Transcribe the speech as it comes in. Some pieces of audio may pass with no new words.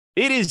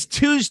It is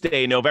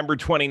Tuesday, November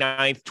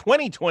 29th,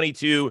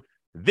 2022.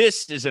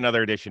 This is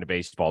another edition of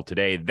Baseball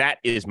Today. That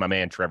is my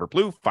man, Trevor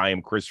Plouffe. I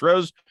am Chris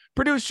Rose.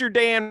 Producer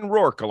Dan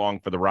Rourke along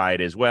for the ride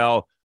as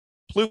well.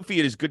 Plouffe,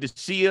 it is good to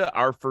see you.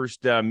 Our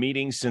first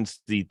meeting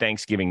since the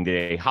Thanksgiving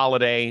Day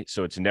holiday,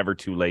 so it's never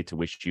too late to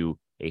wish you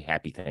a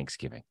happy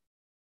Thanksgiving.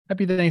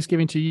 Happy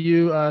Thanksgiving to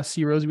you,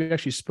 C. Rose. We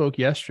actually spoke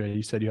yesterday.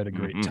 You said you had a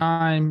great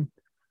time.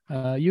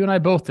 You and I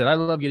both did. I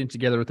love getting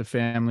together with the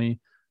family.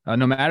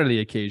 No matter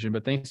the occasion,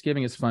 but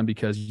Thanksgiving is fun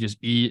because you just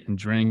eat and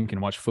drink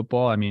and watch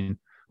football. I mean,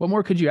 what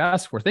more could you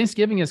ask for?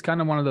 Thanksgiving is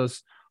kind of one of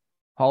those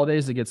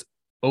holidays that gets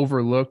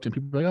overlooked and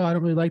people are like, oh, I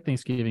don't really like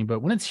Thanksgiving. But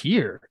when it's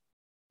here,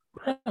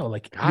 bro,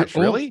 like, gosh,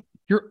 really?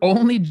 Your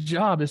only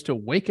job is to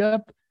wake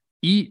up,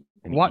 eat,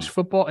 and watch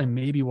football, and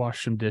maybe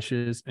wash some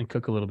dishes and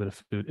cook a little bit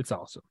of food. It's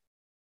awesome.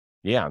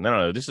 Yeah,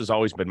 no. This has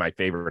always been my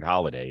favorite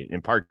holiday,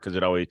 in part because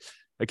it always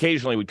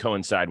occasionally would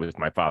coincide with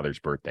my father's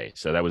birthday.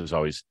 So that was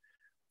always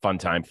fun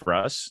time for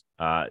us.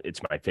 It's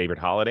my favorite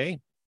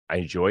holiday. I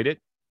enjoyed it.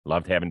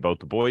 Loved having both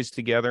the boys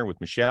together with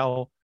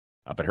Michelle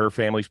up at her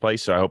family's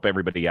place. So I hope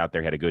everybody out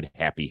there had a good,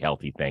 happy,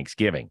 healthy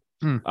Thanksgiving.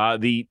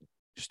 We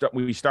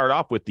start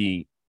off with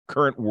the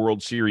current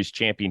World Series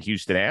champion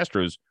Houston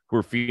Astros, who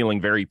are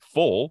feeling very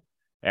full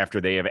after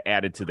they have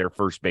added to their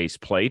first base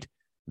plate.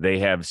 They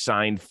have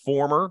signed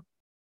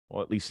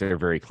at least they're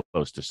very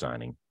close to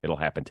signing. It'll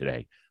happen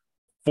today.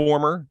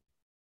 Former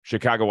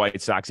Chicago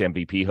White Sox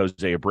MVP Jose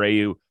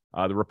Abreu.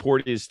 The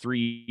report is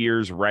 3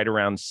 years, right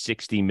around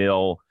 $60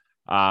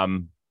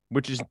 million,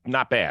 which is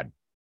not bad.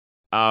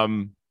 How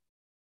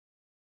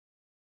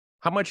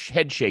much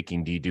head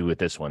shaking do you do with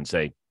this one?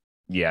 Say,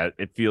 yeah,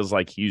 it feels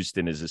like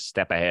Houston is a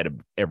step ahead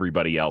of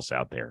everybody else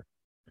out there.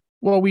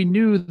 Well, we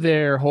knew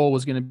their hole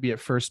was going to be at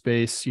first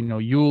base. You know,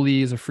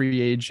 Yuli is a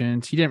free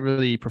agent. He didn't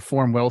really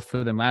perform well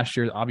for them last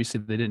year. Obviously,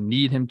 they didn't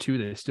need him to.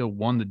 They still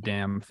won the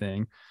damn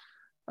thing.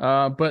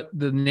 But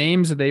the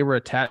names that they were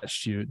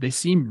attached to, they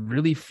seem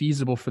really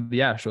feasible for the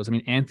Astros. I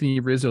mean, Anthony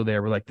Rizzo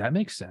there, we're like, that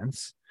makes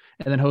sense.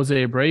 And then Jose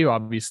Abreu,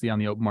 obviously on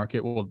the open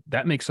market. Well,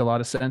 that makes a lot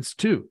of sense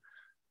too.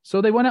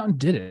 So they went out and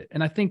did it.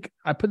 And I think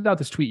I put out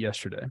this tweet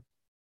yesterday.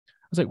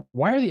 I was like,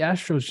 why are the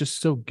Astros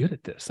just so good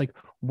at this? Like,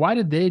 why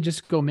did they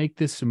just go make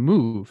this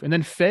move? And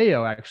then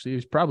Feo, actually,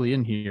 who's probably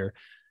in here,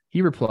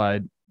 he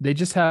replied, they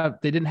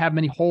didn't have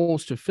many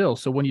holes to fill.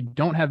 So when you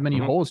don't have many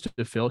holes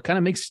to fill, it kind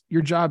of makes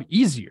your job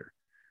easier.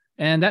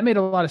 And that made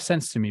a lot of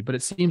sense to me, but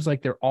it seems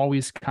like they're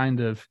always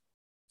kind of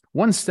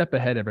one step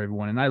ahead of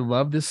everyone. And I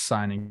love this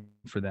signing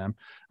for them.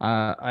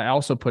 I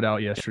also put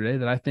out yesterday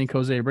that I think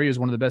Jose Abreu is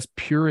one of the best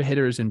pure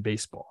hitters in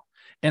baseball.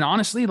 And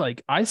honestly,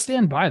 like, I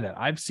stand by that.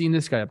 I've seen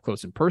this guy up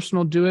close and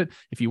personal do it.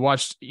 If you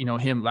watched,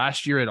 him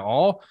last year at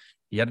all,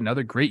 he had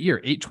another great year,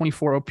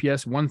 824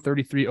 OPS,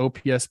 133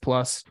 OPS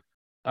plus.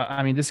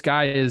 I mean, this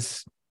guy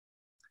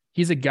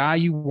he's a guy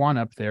you want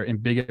up there in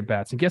big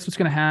at-bats. And guess what's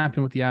going to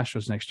happen with the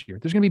Astros next year?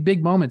 There's going to be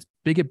big moments,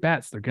 big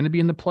at-bats. They're going to be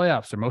in the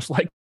playoffs. They're most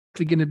likely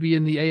going to be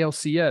in the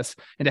ALCS.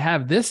 And to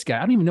have this guy, I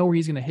don't even know where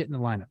he's going to hit in the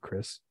lineup,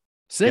 Chris.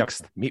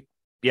 Sixth?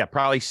 Yeah,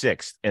 probably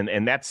sixth.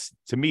 And that's,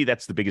 to me,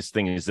 that's the biggest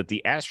thing, is that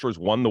the Astros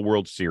won the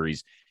World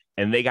Series,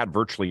 and they got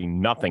virtually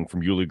nothing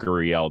from Yuli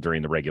Gurriel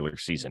during the regular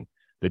season.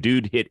 The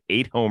dude hit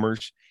 8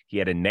 homers. He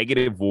had a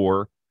negative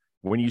WAR.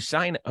 When you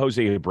sign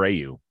Jose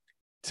Abreu,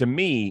 to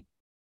me,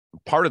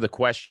 part of the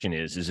question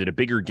is it a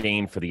bigger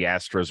gain for the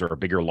Astros or a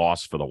bigger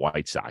loss for the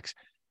White Sox?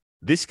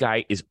 This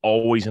guy is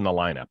always in the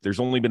lineup.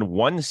 There's only been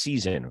one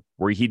season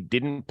where he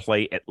didn't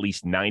play at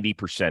least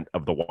 90%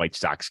 of the White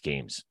Sox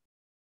games.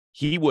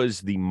 He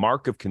was the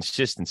mark of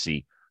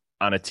consistency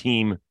on a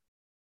team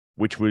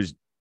which was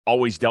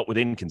always dealt with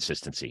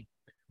inconsistency,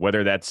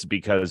 whether that's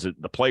because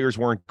the players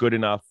weren't good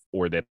enough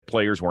or the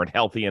players weren't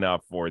healthy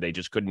enough or they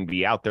just couldn't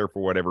be out there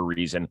for whatever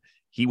reason.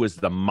 He was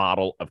the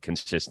model of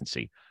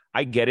consistency.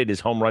 I get it. His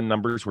home run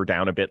numbers were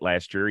down a bit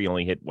last year. He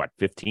only hit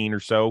 15 or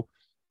so,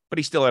 but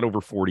he still had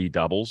over 40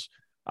 doubles.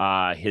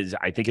 I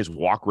think his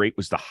walk rate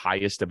was the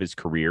highest of his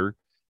career.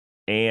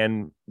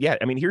 And yeah,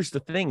 I mean, here's the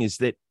thing is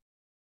that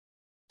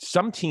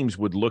some teams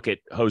would look at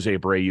Jose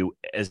Abreu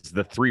as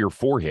the 3 or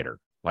 4 hitter.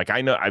 Like,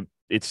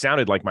 it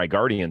sounded like my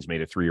Guardians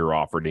made a 3-year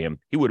offer to him.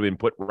 He would have been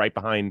put right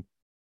behind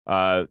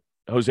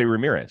Jose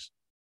Ramirez.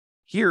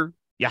 Here,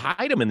 you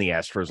hide him in the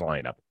Astros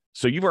lineup.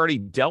 So you've already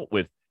dealt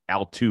with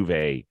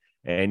Altuve,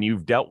 and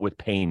you've dealt with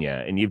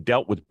Pena, and you've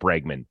dealt with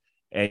Bregman,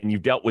 and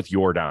you've dealt with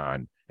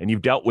Jordan, and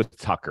you've dealt with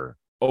Tucker.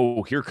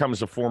 Oh, here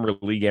comes a former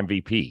league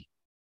MVP.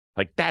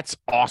 Like, that's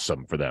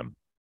awesome for them.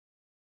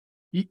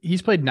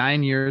 He's played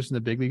 9 years in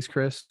the big leagues,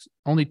 Chris.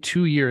 Only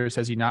 2 years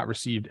has he not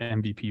received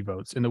MVP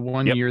votes. In the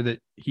one year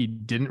that he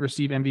didn't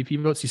receive MVP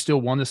votes, he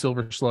still won the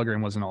Silver Slugger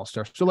and was an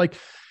all-star. So, like,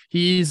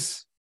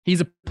 he's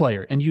a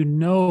player. And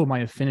my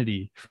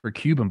affinity for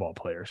Cuban ball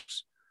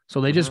players. So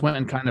they just went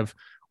and kind of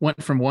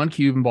went from one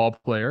Cuban ball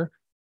player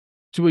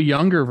to a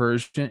younger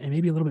version and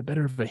maybe a little bit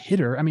better of a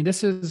hitter. I mean,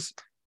 it's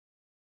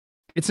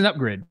an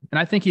upgrade. And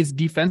I think he's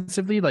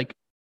defensively, like,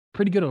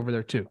 pretty good over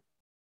there too.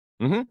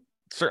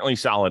 Certainly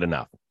solid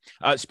enough.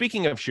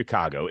 Speaking of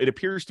Chicago, it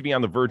appears to be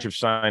on the verge of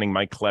signing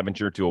Mike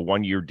Clevenger to a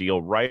 1-year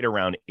deal right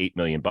around $8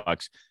 million.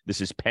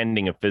 This is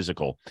pending a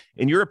physical.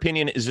 In your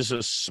opinion, is this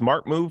a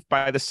smart move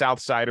by the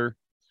Southsider,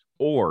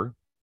 or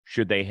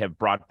should they have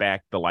brought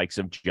back the likes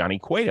of Johnny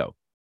Cueto?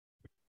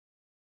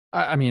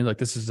 I mean, look,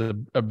 this is a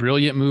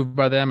brilliant move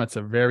by them. It's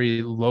a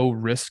very low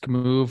risk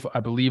move. I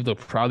believe there'll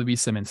probably be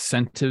some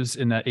incentives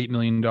in that $8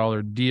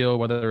 million deal,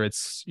 whether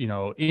it's,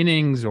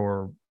 innings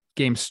or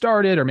games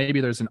started, or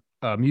maybe there's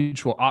a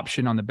mutual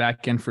option on the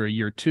back end for a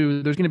year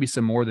 2. There's going to be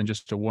some more than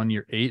just a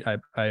 1-year 8.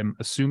 I'm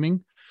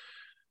assuming.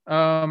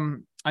 I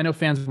know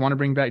fans want to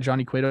bring back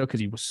Johnny Cueto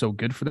because he was so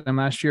good for them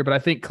last year, but I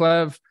think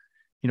Clev,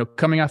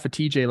 coming off of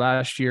TJ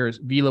last year,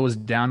 Vila was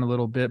down a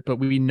little bit, but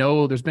we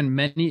know there's been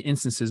many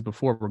instances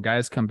before where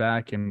guys come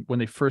back, and when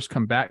they first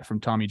come back from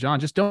Tommy John,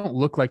 just don't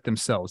look like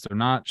themselves. They're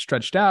not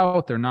stretched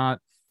out. They're not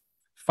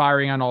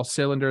firing on all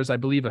cylinders. I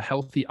believe a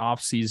healthy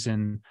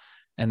offseason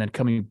and then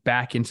coming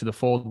back into the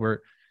fold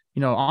where,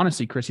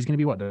 honestly, Chris, he's going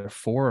to be the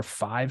 4 or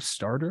 5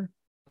 starter?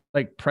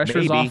 Like,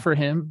 pressure's off for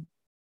him.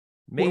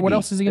 Maybe. What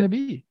else is he going to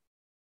be?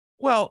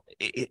 Well,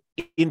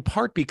 in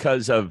part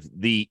because of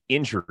the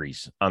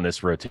injuries on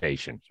this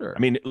rotation. Sure. I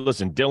mean,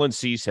 listen, Dylan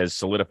Cease has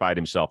solidified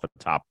himself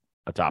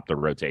atop the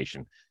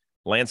rotation.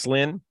 Lance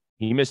Lynn,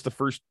 he missed the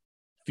first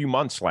few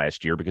months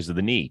last year because of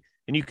the knee.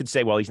 And you could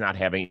say, well, he's not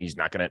going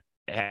to,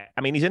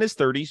 he's in his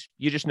 30s.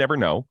 You just never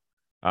know.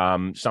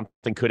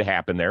 Something could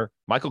happen there.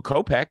 Michael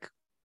Kopech,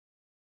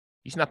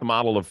 he's not the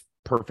model of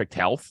perfect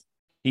health.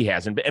 He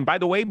hasn't been. And by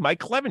the way, Mike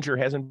Clevenger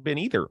hasn't been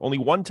either. Only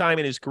one time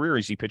in his career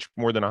has he pitched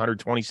more than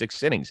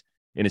 126 innings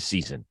in a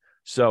season.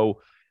 So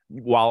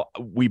while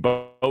we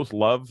both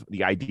love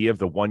the idea of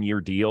the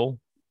 1-year deal,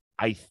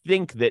 I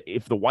think that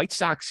if the White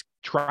Sox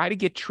try to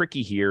get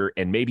tricky here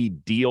and maybe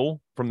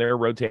deal from their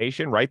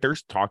rotation, right,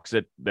 there's talks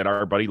that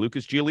our buddy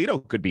Lucas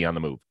Giolito could be on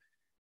the move.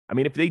 I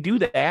mean, if they do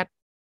that,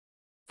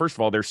 first of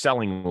all, they're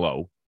selling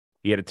low.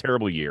 He had a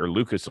terrible year.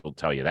 Lucas will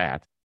tell you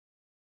that.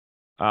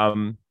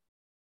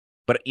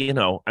 But,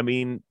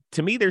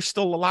 to me, there's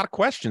still a lot of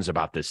questions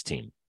about this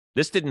team.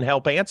 This didn't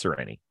help answer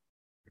any.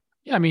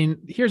 Yeah, I mean,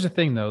 here's the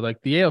thing, though.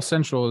 Like, the AL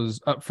Central is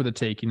up for the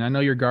taking. I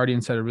know your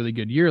Guardians had a really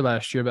good year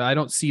last year, but I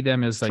don't see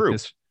them as like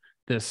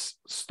this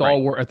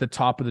stalwart at the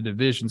top of the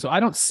division. So I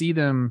don't see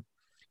them.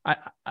 I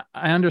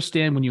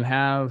understand when you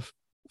have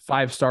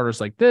 5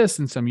 starters like this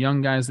and some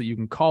young guys that you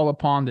can call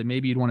upon that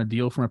maybe you'd want to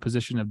deal from a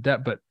position of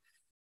depth, but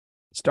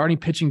starting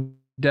pitching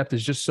depth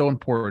is just so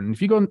important.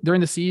 If you go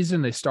during the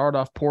season, they start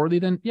off poorly,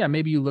 then yeah,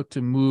 maybe you look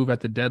to move at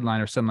the deadline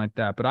or something like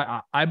that.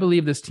 But I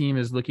believe this team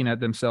is looking at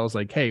themselves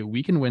like, hey,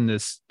 we can win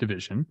this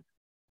division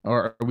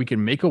or we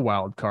can make a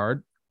wild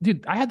card.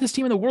 Dude, I had this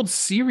team in the World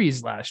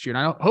Series last year.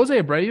 And I know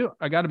Jose Abreu,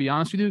 I got to be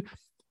honest with you,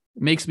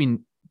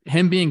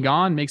 him being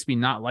gone makes me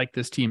not like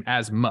this team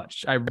as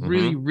much. I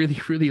really, really,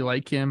 really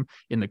like him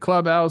in the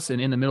clubhouse and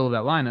in the middle of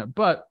that lineup,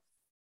 but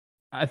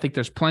I think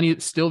there's plenty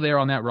still there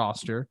on that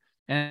roster.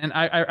 And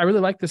I really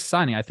like this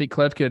signing. I think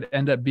Clev could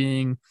end up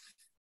being,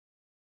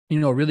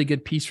 a really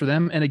good piece for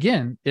them. And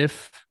again,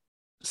 if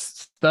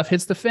stuff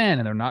hits the fan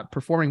and they're not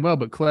performing well,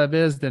 but Clev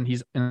is, then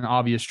he's an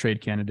obvious trade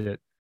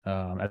candidate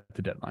at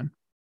the deadline.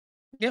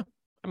 Yeah.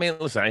 I mean,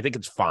 listen, I think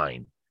it's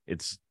fine.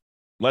 It's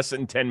less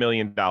than $10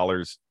 million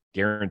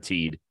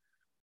guaranteed.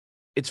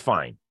 It's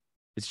fine.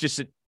 It's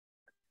just,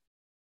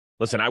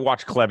 listen, I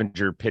watched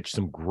Clevenger pitch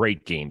some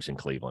great games in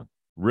Cleveland.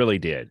 Really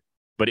did.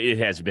 But it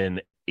has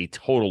been a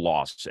total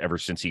loss ever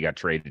since he got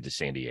traded to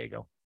San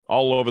Diego,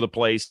 all over the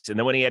place. And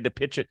then when he had to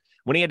pitch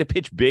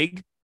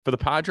big for the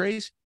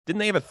Padres, didn't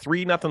they have a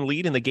 3-0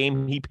 lead in the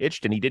game he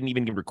pitched and he didn't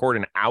even record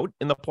an out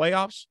in the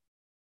playoffs?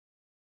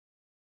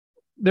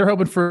 They're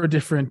hoping for a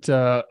different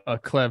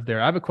Clev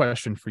there. I have a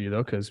question for you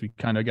though, because we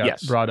kind of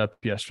got brought up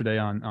yesterday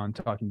on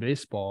Talking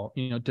Baseball.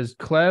 Does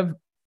Clev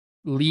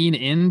lean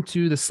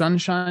into the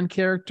sunshine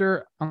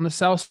character on the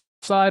South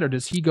side, or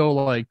does he go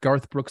like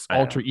Garth Brooks'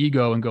 alter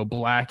ego and go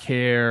black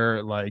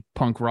hair, like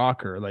punk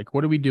rocker? Like,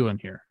 what are we doing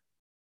here?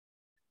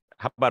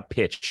 How about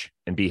pitch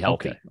and be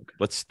healthy? Okay.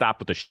 Let's stop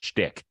with the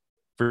shtick.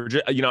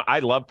 I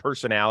love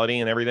personality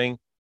and everything.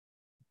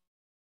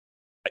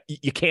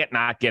 You can't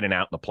not get an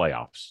out in the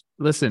playoffs.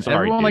 Listen,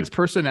 everyone likes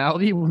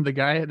personality when the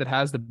guy that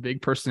has the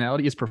big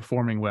personality is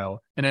performing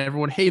well, and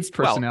everyone hates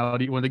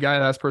personality when the guy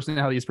that has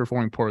personality is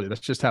performing poorly.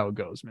 That's just how it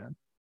goes, man.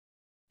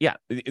 Yeah,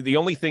 the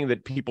only thing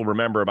that people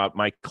remember about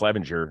Mike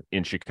Clevenger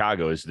in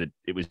Chicago is that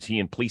it was he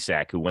and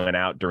Plesac who went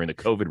out during the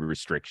COVID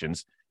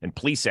restrictions, and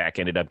Plesac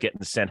ended up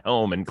getting sent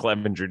home and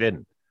Clevenger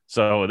didn't.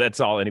 So that's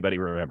all anybody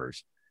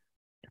remembers.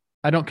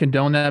 I don't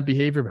condone that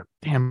behavior, but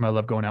damn, I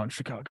love going out in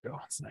Chicago.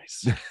 It's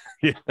nice.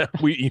 Yeah,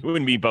 you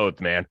and me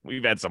both, man.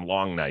 We've had some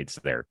long nights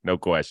there, no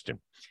question.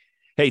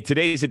 Hey,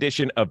 today's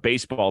edition of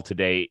Baseball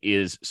Today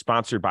is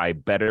sponsored by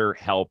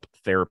BetterHelp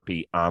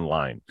Therapy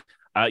Online.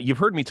 You've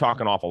heard me talk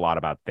an awful lot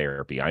about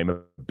therapy. I'm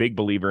a big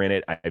believer in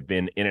it. I've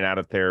been in and out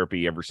of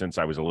therapy ever since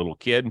I was a little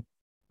kid.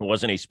 It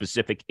wasn't a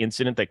specific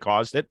incident that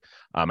caused it.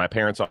 My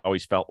parents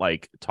always felt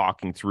like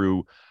talking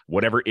through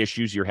whatever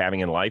issues you're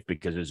having in life,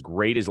 because as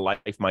great as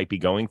life might be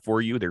going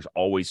for you, there's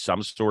always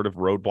some sort of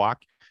roadblock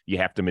you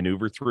have to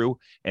maneuver through.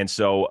 And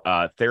so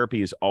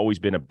therapy has always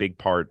been a big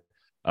part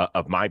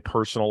of my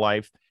personal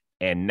life.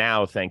 And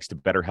now, thanks to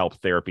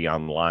BetterHelp Therapy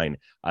Online,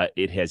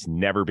 it has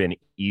never been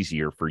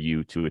easier for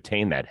you to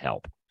attain that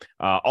help.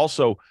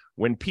 Also,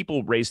 when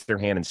people raise their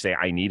hand and say,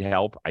 I need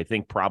help, I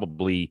think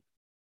probably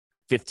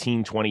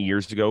 15, 20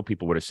 years ago,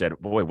 people would have said,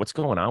 boy, what's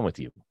going on with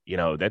you? You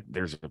know, that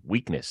there's a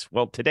weakness.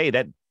 Well, today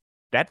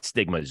that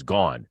stigma is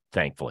gone,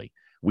 thankfully.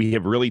 We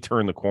have really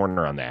turned the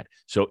corner on that.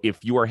 So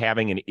if you are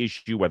having an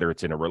issue, whether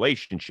it's in a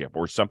relationship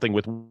or something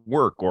with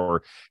work,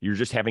 or you're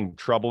just having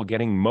trouble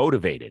getting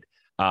motivated,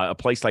 a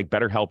place like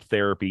BetterHelp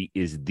Therapy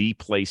is the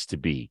place to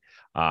be.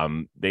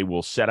 They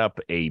will set up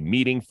a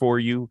meeting for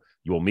you.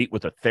 You will meet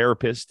with a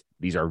therapist.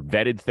 These are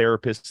vetted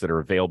therapists that are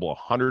available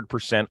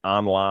 100%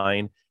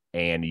 online,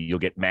 and you'll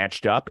get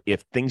matched up.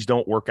 If things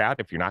don't work out,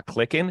 if you're not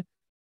clicking,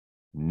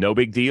 no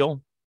big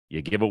deal.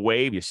 You give a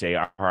wave, you say,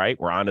 all right,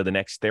 we're on to the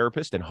next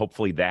therapist, and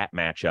hopefully that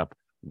matchup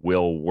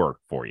will work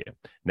for you.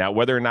 Now,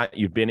 whether or not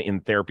you've been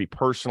in therapy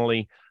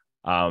personally,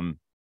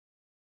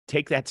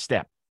 take that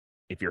step.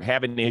 If you're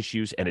having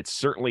issues, and it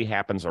certainly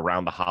happens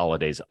around the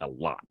holidays a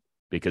lot,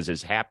 because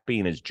as happy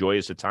and as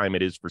joyous a time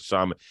it is for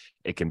some,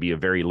 it can be a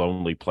very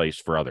lonely place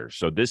for others.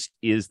 So this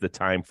is the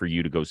time for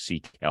you to go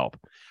seek help.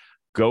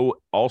 Go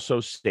also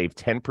save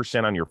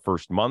 10% on your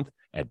first month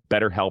at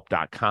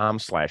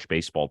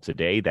betterhelp.com/baseball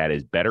today. That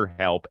is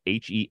BetterHelp,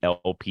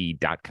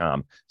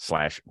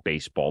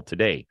 HELP.com/baseball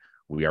today.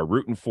 We are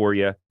rooting for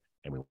you,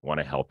 and we want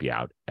to help you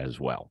out as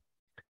well.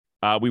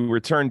 We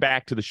return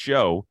back to the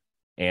show,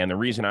 and the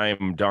reason I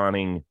am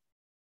donning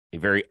a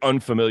very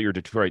unfamiliar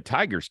Detroit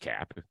Tigers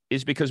cap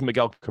is because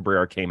Miguel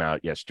Cabrera came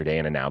out yesterday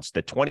and announced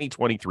that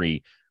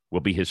 2023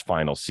 will be his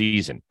final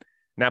season.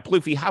 Now,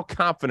 Plouffe, how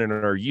confident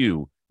are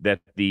you that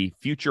the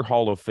future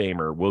Hall of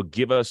Famer will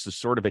give us the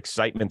sort of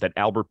excitement that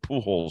Albert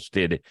Pujols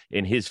did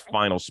in his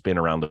final spin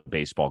around the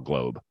baseball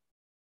globe?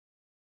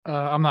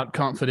 I'm not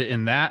confident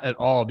in that at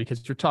all,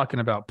 because you're talking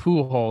about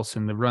Pujols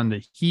and the run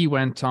that he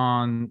went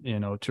on,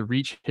 to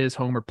reach his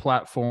homer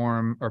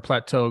plateau,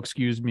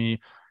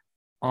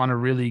 on a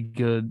really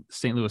good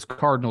St. Louis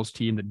Cardinals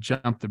team that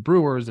jumped the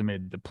Brewers and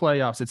made the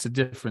playoffs. It's a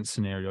different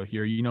scenario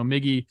here.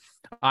 Miggy,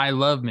 I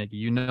love Miggy.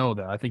 You know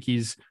that. I think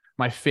he's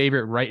my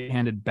favorite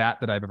right-handed bat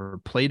that I've ever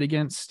played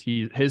against.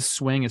 His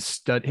swing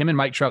is him and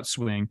Mike Trout's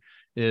swing.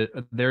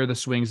 They're the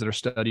swings that are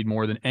studied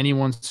more than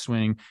anyone's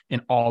swing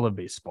in all of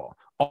baseball.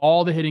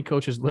 All the hitting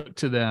coaches look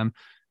to them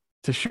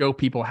to show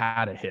people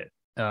how to hit.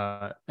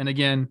 And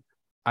again,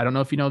 I don't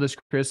know if you know this,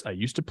 Chris, I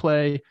used to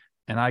play,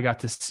 and I got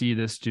to see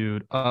this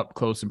dude up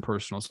close and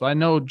personal. So I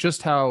know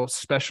just how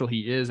special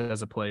he is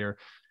as a player.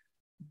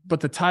 But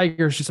the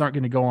Tigers just aren't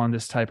going to go on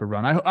this type of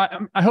run.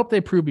 I hope they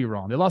prove me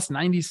wrong. They lost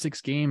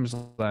 96 games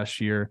last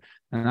year,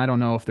 and I don't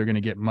know if they're going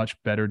to get much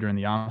better during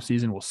the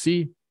offseason. We'll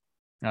see.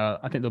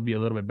 I think they'll be a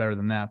little bit better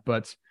than that.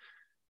 But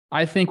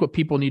I think what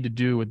people need to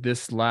do with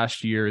this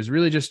last year is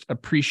really just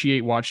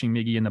appreciate watching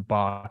Miggy in the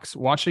box,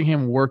 watching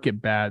him work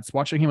at bats,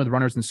 watching him with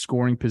runners in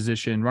scoring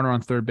position, runner on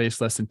third base,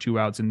 less than 2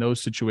 outs in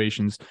those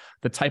situations,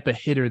 the type of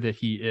hitter that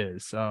he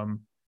is.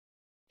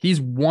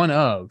 He's one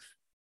of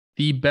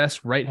the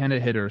best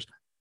right-handed hitters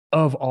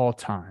of all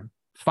time.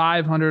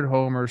 500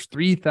 homers,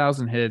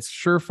 3,000 hits,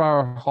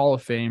 surefire Hall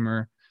of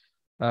Famer.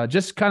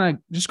 Just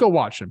go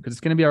watch him, because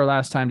it's going to be our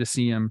last time to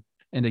see him.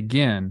 And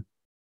again,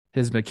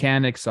 his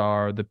mechanics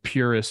are the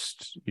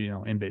purest,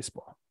 in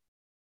baseball.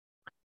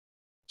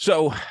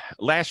 So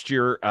last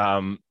year,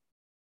 I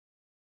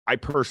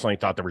personally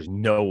thought there was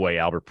no way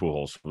Albert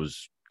Pujols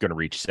was going to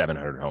reach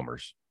 700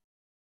 homers,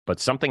 but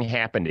something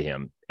happened to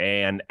him.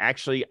 And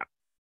actually,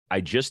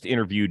 I just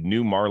interviewed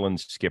new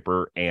Marlins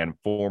skipper and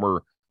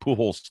former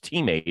Pujols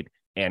teammate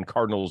and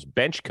Cardinals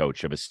bench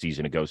coach of a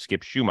season ago,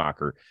 Skip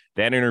Schumacher.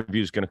 That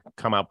interview is going to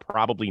come out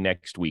probably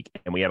next week.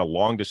 And we had a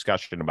long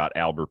discussion about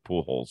Albert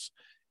Pujols,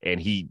 and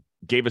he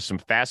gave us some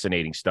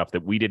fascinating stuff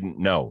that we didn't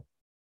know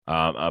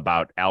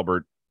about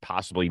Albert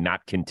possibly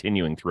not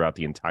continuing throughout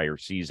the entire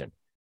season.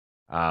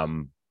 I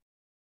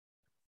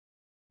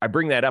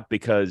bring that up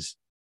because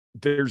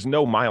there's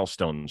no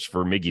milestones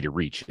for Miggy to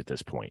reach at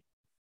this point.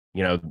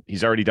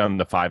 He's already done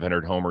the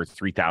 500 homer,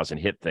 3,000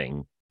 hit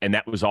thing, and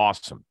that was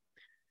awesome.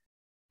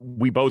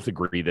 We both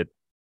agree that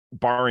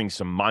barring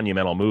some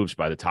monumental moves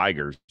by the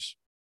Tigers,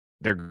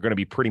 they're going to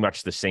be pretty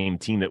much the same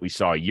team that we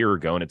saw a year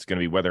ago, and it's going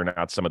to be whether or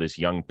not some of this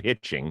young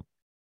pitching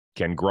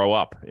can grow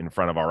up in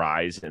front of our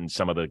eyes, and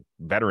some of the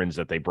veterans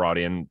that they brought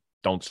in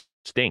don't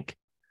stink.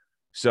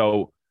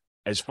 So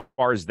as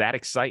far as that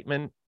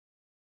excitement,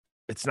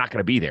 it's not going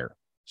to be there.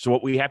 So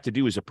what we have to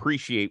do is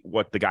appreciate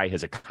what the guy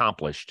has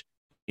accomplished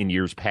in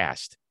years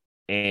past.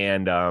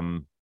 And I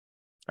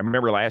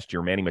remember last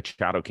year, Manny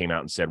Machado came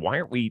out and said, why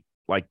aren't we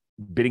like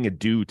bidding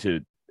adieu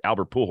to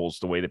Albert Pujols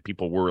the way that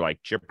people were like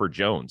Chipper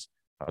Jones?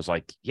 I was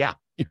like, yeah,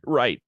 you're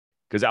right.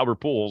 Because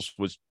Albert Pujols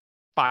was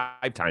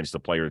 5 times the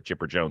player that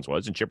Chipper Jones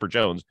was. And Chipper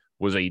Jones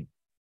was a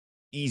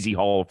easy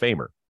Hall of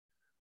Famer.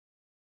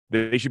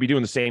 They should be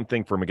doing the same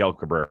thing for Miguel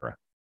Cabrera,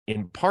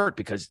 in part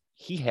because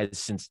he has,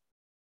 since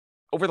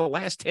over the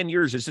last 10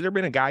 years, has there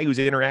been a guy who's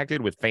interacted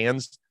with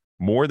fans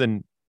more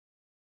than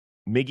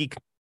Miggy?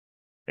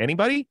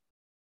 Anybody?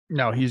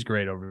 No, he's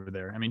great over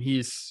there. I mean,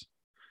 he's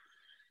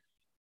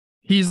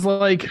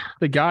like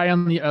the guy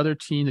on the other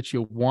team that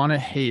you want to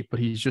hate, but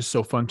he's just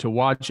so fun to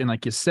watch. And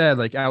like you said,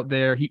 like out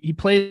there, he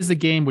plays the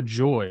game with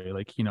joy,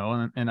 like, you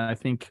know, and I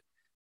think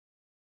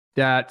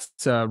that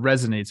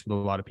resonates with a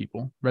lot of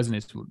people,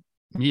 resonates with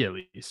me at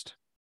least.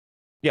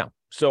 Yeah.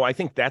 So I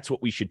think that's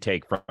what we should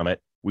take from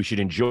it. We should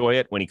enjoy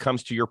it when he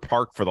comes to your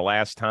park for the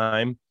last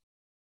time.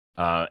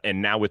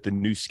 And now with the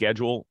new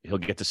schedule, he'll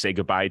get to say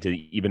goodbye to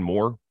even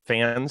more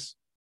fans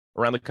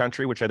around the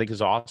country, which I think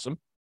is awesome.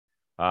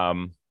 I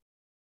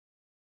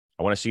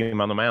want to see him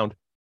on the mound.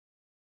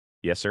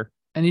 Yes, sir.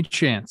 Any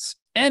chance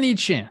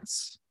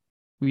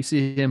we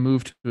see him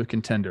move to a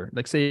contender,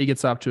 like say he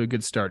gets off to a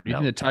good start, do you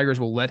think the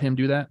Tigers will let him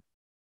do that?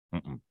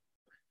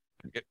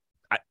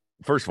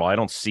 First of all, I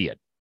don't see it.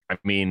 I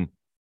mean,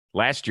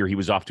 last year he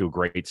was off to a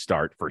great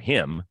start for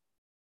him.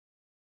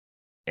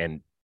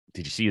 And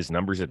did you see his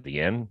numbers at the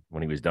end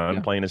when he was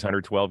done playing his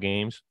 112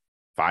 games?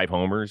 5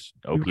 homers,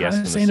 OPS. Kind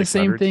of saying the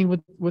same thing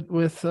with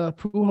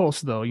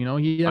Pujols, though. You know,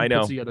 he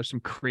put together some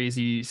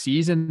crazy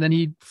season. Then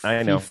he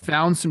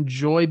found some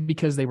joy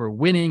because they were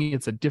winning.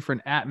 It's a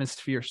different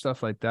atmosphere,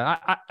 stuff like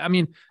that. I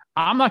mean,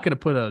 I'm not going to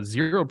put a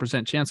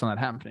 0% chance on that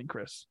happening,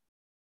 Chris.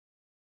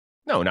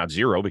 No, not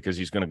 0, because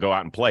he's going to go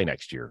out and play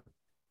next year.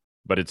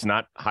 But it's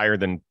not higher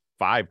than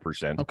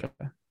 5%. Okay.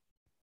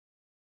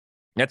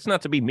 That's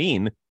not to be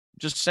mean.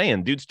 Just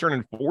saying, dude's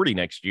turning 40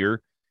 next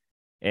year,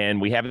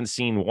 and we haven't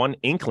seen one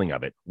inkling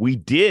of it. We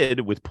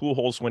did with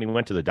Pujols when he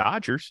went to the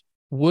Dodgers.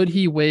 Would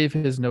he waive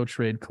his no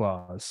trade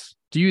clause?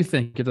 Do you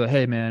think if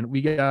hey man,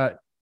 we got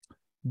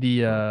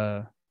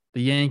the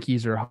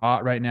Yankees are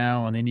hot right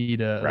now and they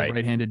need a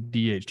right-handed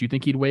DH? Do you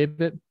think he'd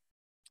waive it?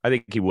 I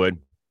think he would.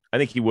 I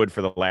think he would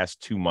for the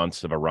last 2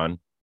 months of a run.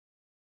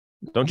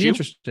 Don't you?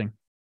 Interesting.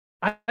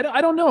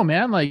 I don't know,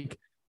 man. Like,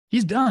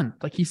 he's done.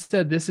 Like he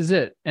said, this is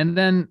it. And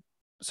then,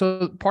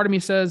 so part of me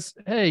says,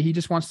 hey, he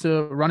just wants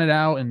to run it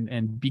out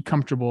and be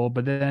comfortable.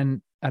 But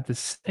then at the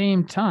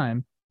same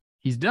time,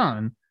 he's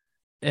done.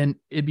 And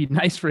it'd be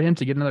nice for him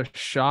to get another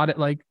shot at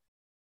like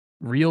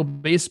real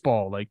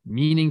baseball, like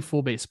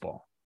meaningful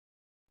baseball.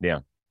 Yeah.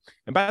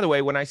 And by the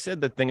way, when I said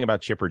the thing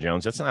about Chipper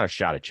Jones, that's not a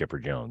shot at Chipper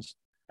Jones.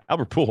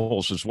 Albert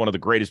Pujols is one of the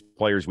greatest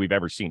players we've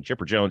ever seen.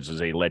 Chipper Jones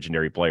is a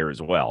legendary player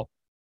as well.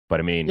 But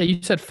I mean, yeah,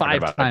 you said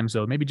 5 times,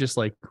 though. Maybe just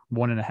like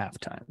 1.5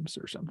 times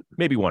or something.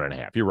 Maybe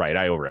 1.5. You're right.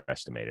 I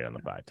overestimated on the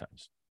 5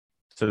 times.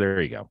 So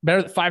there you go.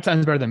 Better 5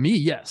 times better than me.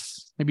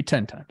 Yes. Maybe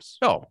 10 times.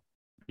 Oh,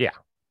 yeah.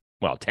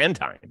 Well, 10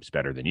 times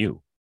better than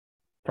you.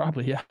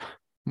 Probably. Yeah.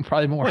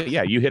 Probably more. Well,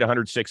 yeah. You hit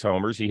 106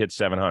 homers. He hit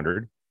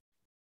 700.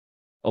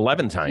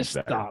 11 times just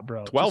better. Stop,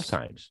 bro. 12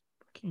 times.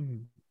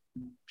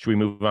 Should we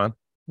move on?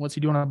 What's he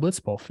doing on a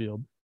blitzball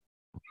field?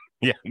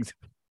 Yeah.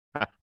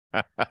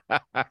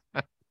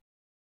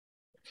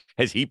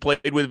 Has he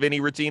played with Vinny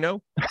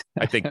Rottino?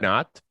 I think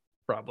not.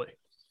 Probably.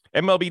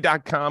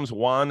 MLB.com's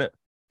Juan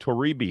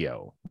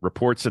Toribio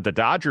reports that the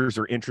Dodgers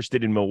are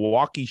interested in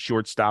Milwaukee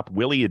shortstop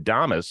Willy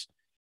Adames.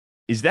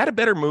 Is that a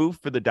better move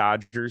for the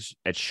Dodgers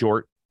at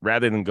short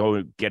rather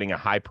than getting a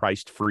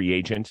high-priced free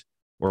agent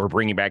or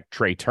bringing back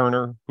Trey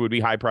Turner, who would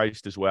be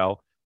high-priced as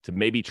well, to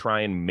maybe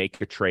try and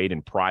make a trade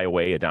and pry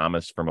away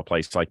Adames from a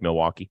place like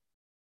Milwaukee?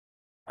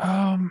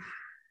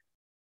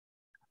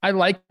 I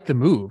like the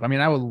move. I mean,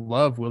 I would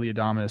love Willy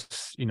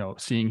Adames, you know,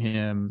 seeing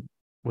him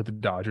with the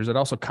Dodgers. I'd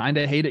also kind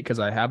of hate it because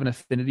I have an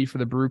affinity for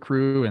the Brew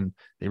Crew, and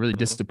they really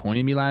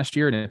disappointed me last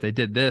year. And if they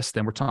did this,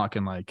 then we're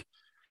talking like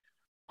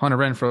Hunter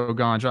Renfroe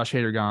gone, Josh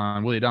Hader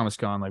gone, Willy Adames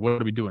gone. Like,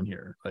 what are we doing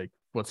here? Like,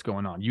 what's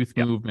going on? Youth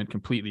movement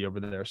completely over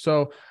there.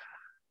 So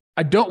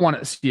I don't want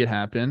to see it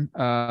happen.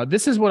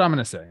 This is what I'm going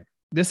to say.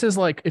 This is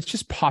like, it's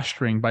just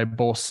posturing by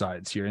both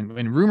sides here.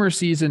 And rumor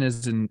season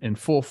is in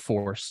full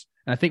force.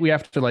 And I think we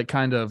have to like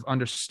kind of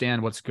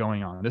understand what's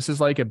going on. This is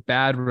like a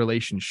bad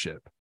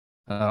relationship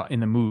in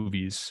the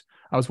movies.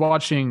 I was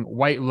watching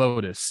White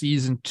Lotus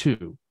season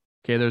 2.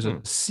 Okay, there's a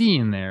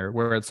scene there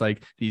where it's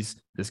like this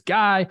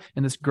guy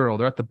and this girl,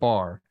 they're at the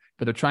bar,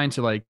 but they're trying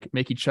to like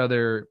make each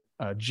other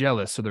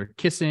jealous. So they're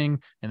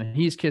kissing, and then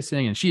he's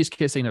kissing and she's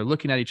kissing. They're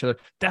looking at each other.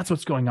 That's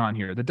what's going on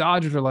here. The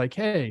Dodgers are like,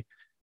 hey,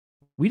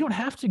 we don't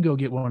have to go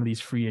get one of these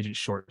free agent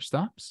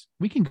shortstops.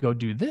 We can go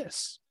do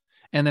this.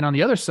 And then on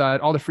the other side,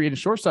 all the free agent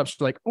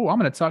shortstops are like, oh, I'm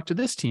going to talk to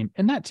this team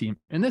and that team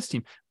and this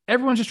team.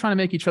 Everyone's just trying to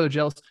make each other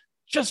jealous.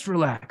 Just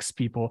relax,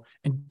 people,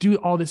 and do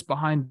all this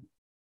behind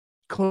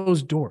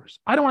closed doors.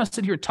 I don't want to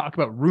sit here and talk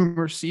about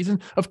rumor season.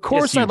 Of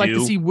course, I'd like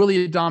to see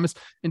Willy Adames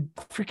in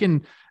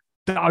freaking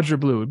Dodger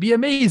blue. It'd be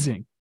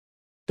amazing.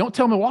 Don't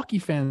tell Milwaukee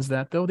fans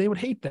that, though. They would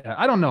hate that.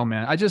 I don't know,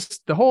 man.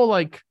 The whole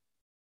like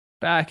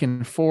back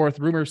and forth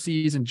rumor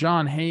season,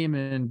 John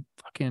Heyman,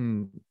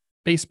 fucking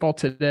Baseball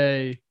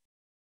Today,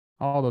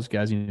 all those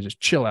guys, you need to just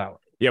chill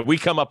out. Yeah, we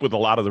come up with a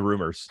lot of the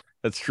rumors.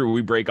 That's true.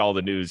 We break all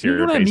the news You here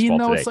know in what I mean, baseball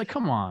though? today. It's like,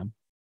 come on.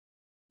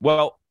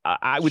 Well,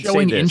 I would say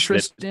Showing this,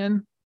 interest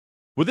in.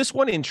 well, this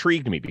one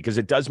intrigued me because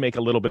it does make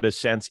a little bit of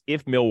sense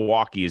if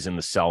Milwaukee is in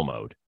the sell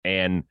mode.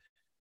 And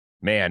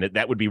man,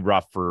 that would be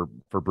rough for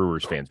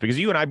Brewers fans because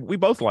you and I, we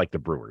both like the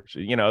Brewers.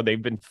 You know,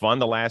 they've been fun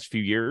the last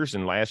few years.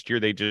 And last year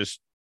they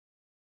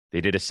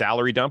did a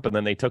salary dump and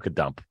then they took a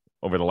dump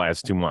over the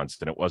last 2 months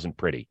and it wasn't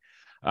pretty.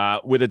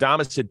 With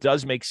Adames, it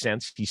does make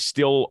sense. He's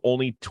still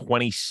only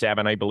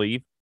 27, I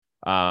believe.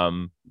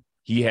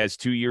 He has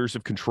 2 years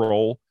of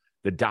control.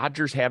 The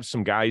Dodgers have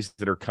some guys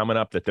that are coming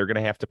up that they're going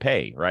to have to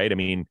pay, right? I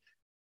mean,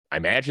 I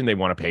imagine they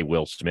want to pay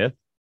Will Smith,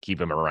 keep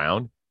him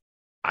around.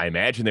 I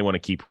imagine they want to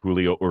keep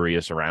Julio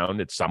Urias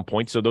around at some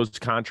point. So those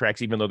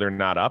contracts, even though they're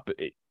not up,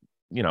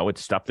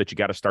 it's stuff that you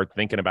got to start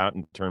thinking about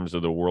in terms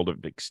of the world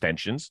of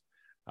extensions.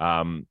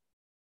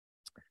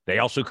 They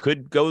also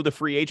could go the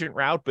free agent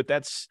route, but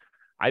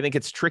I think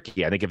it's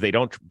tricky. I think if they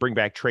don't bring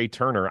back Trey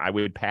Turner, I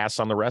would pass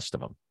on the rest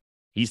of them.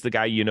 He's the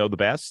guy the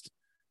best.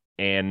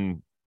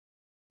 And,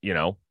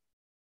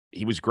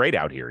 he was great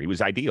out here. He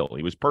was ideal.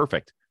 He was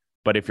perfect.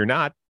 But if you're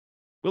not,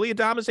 Willy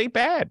Adames ain't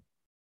bad.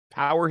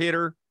 Power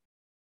hitter.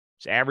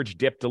 His average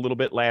dipped a little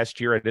bit last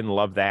year. I didn't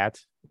love that.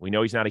 We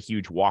know he's not a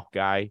huge walk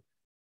guy,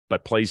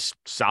 but plays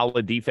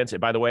solid defense.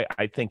 And by the way,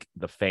 I think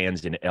the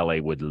fans in LA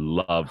would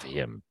love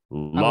him.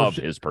 Love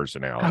his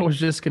personality. I was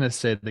just gonna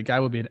say the guy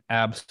would be an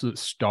absolute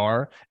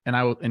star,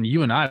 and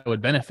you and I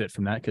would benefit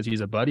from that because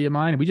he's a buddy of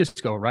mine. And we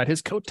just go ride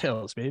his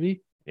coattails,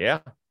 baby. Yeah,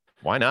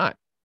 why not?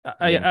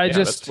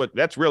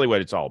 That's really what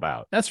it's all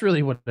about. That's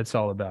really what it's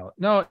all about.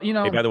 No,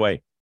 Hey, by the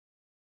way,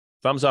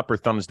 thumbs up or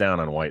thumbs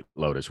down on White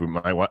Lotus?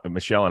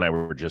 Michelle and I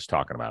were just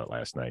talking about it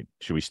last night.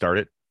 Should we start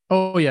it?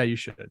 Oh yeah, you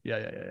should. Yeah.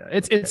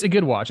 It's a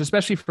good watch,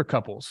 especially for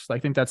couples. I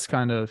think that's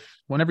kind of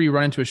whenever you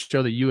run into a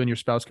show that you and your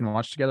spouse can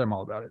watch together. I'm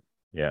all about it.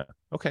 Yeah.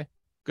 Okay.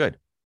 Good.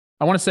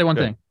 I want to say one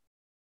thing.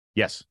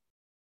 Yes.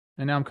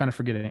 And now I'm kind of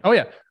forgetting. Oh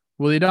yeah,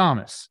 Willy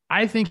Adames.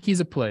 I think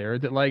he's a player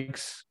that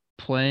likes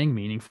playing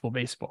meaningful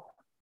baseball.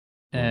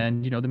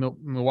 And, the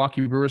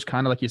Milwaukee Brewers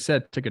kind of, like you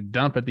said, took a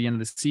dump at the end of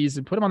the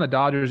season, put him on the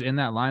Dodgers in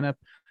that lineup.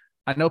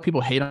 I know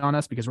people hate on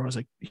us because we're always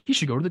like, he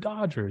should go to the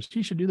Dodgers.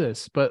 He should do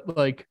this. But,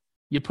 like,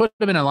 you put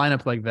him in a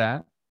lineup like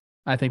that,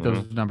 I think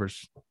those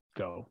numbers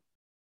go.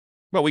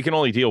 Well, we can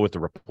only deal with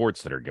the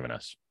reports that are given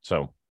us.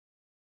 So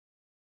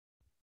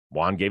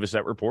Juan gave us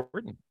that report,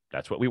 and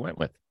that's what we went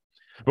with.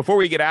 Before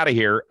we get out of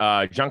here,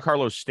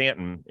 Giancarlo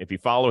Stanton, if you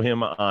follow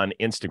him on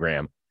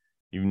Instagram,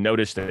 you've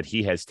noticed that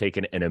he has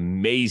taken an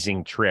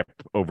amazing trip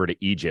over to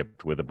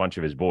Egypt with a bunch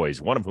of his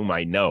boys, one of whom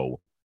I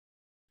know.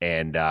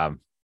 And the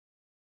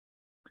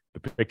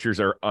pictures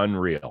are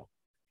unreal.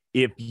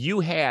 If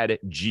you had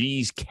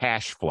G's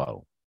cash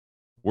flow,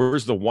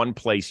 where's the one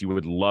place you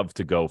would love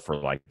to go for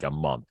like a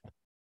month?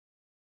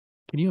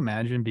 Can you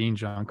imagine being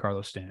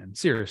Giancarlo Stanton?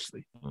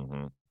 Seriously.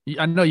 Mm-hmm.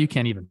 I know you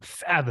can't even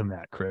fathom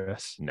that,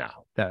 Chris. No.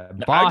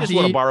 I just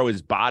want to borrow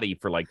his body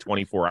for like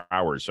 24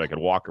 hours so I could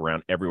walk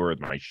around everywhere with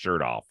my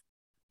shirt off.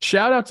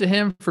 Shout out to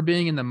him for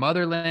being in the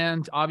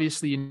motherland.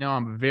 Obviously,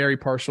 I'm very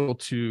partial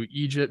to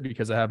Egypt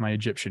because I have my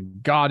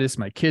Egyptian goddess.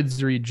 My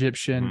kids are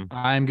Egyptian. Mm-hmm.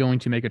 I'm going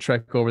to make a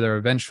trek over there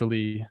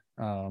eventually.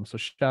 So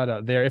shout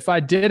out there. If I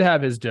did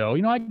have his dough,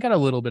 I got a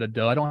little bit of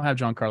dough. I don't have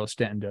Giancarlo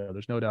Stanton dough.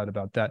 There's no doubt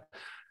about that.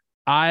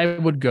 I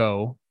would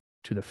go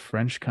to the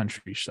French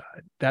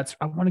countryside. I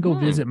want to go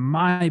visit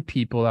my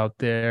people out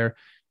there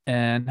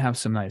and have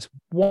some nice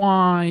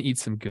wine, eat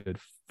some good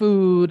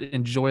food,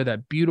 enjoy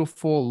that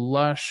beautiful,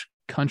 lush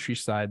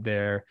countryside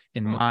there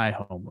in my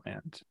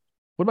homeland.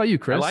 What about you,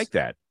 Chris? I like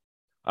that.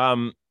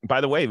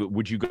 By the way,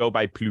 would you go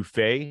by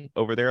Plouffe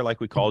over there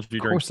like we called you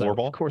during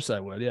floorball? Of course I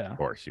would, yeah. Of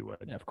course you would.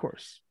 Yeah, of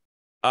course.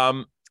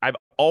 I've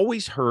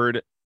always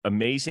heard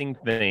amazing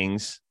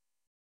things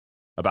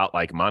about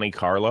like Monte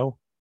Carlo.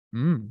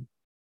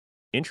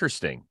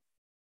 Interesting.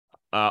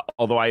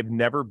 Although I've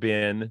never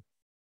been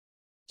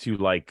to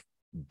like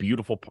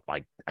beautiful,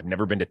 like I've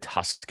never been to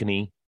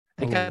Tuscany.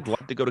 I think I'd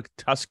love to go to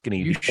Tuscany.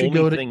 You should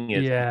go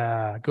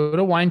to go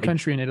to wine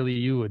country in Italy.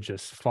 You would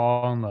just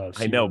fall in love.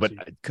 I know, but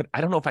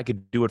I don't know if I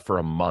could do it for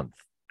a month.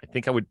 I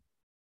think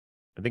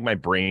my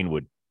brain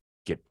would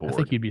get bored. I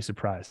think you'd be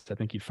surprised. I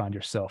think you'd find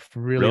yourself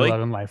really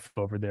loving life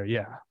over there.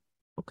 Yeah.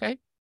 Okay.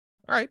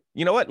 All right.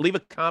 You know what? Leave a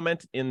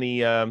comment in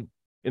the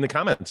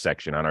comments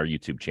section on our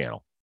YouTube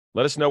channel.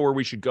 Let us know where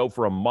we should go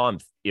for a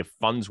month if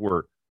funds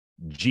were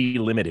G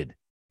limited.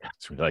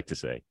 That's what we like to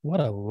say. What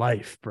a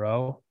life,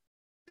 bro.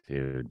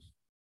 Dude.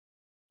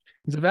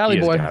 He's a Valley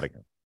boy.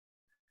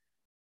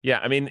 Yeah,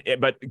 I mean,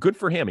 but good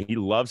for him. He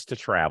loves to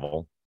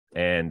travel.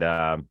 And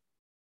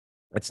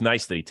it's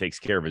nice that he takes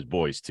care of his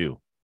boys, too.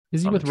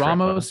 Is he with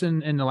Ramos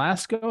in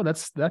Alaska?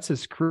 That's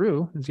his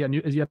crew. Does he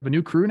have a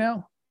new crew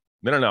now?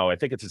 No. I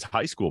think it's his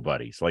high school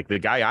buddies. Like the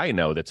guy I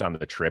know that's on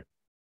the trip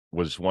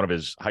was one of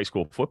his high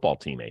school football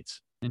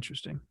teammates.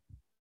 Interesting.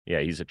 Yeah,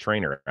 he's a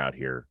trainer out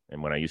here.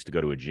 And when I used to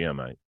go to a gym,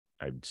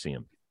 I'd see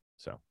him.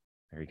 So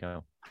there you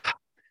go.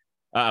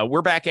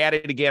 We're back at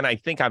it again. I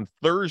think on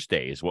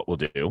Thursday is what we'll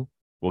do.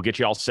 We'll get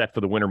you all set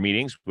for the winter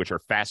meetings, which are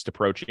fast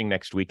approaching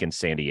next week in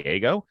San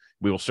Diego.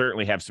 We will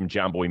certainly have some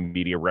John Boy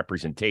Media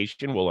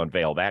representation. We'll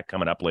unveil that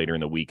coming up later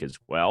in the week as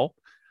well.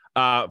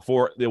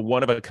 For the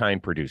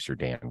one-of-a-kind producer,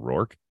 Dan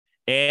Rourke,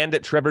 and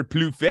Trevor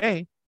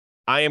Plouffe,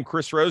 I am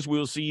Chris Rose. We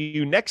will see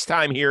you next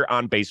time here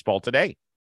on Baseball Today.